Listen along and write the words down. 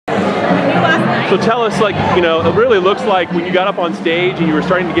So tell us, like, you know, it really looks like when you got up on stage and you were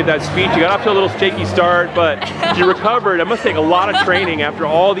starting to give that speech, you got off to a little shaky start, but you recovered. It must take a lot of training after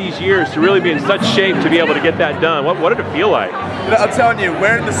all these years to really be in such shape to be able to get that done. What did it feel like? You know, I'm telling you,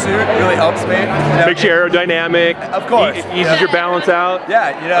 wearing the suit really helps me. You know, makes you aerodynamic. Of course. Eases your balance out.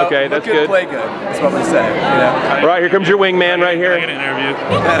 Yeah, you know, okay, look that's good. Play good. That's what we say. You know. All right, here comes your wingman right here. Can I get an interview?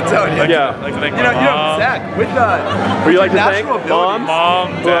 Yeah, I'm telling you. Yeah. Like to thank You my know, mom. Zach, with Would you like to thank mom?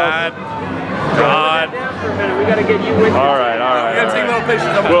 Mom, dad, God. We gotta get you with. All right, all right. We're gonna take little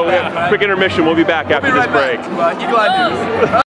pictures of Well, quick intermission. We'll be back after this break. Eagle Eye News.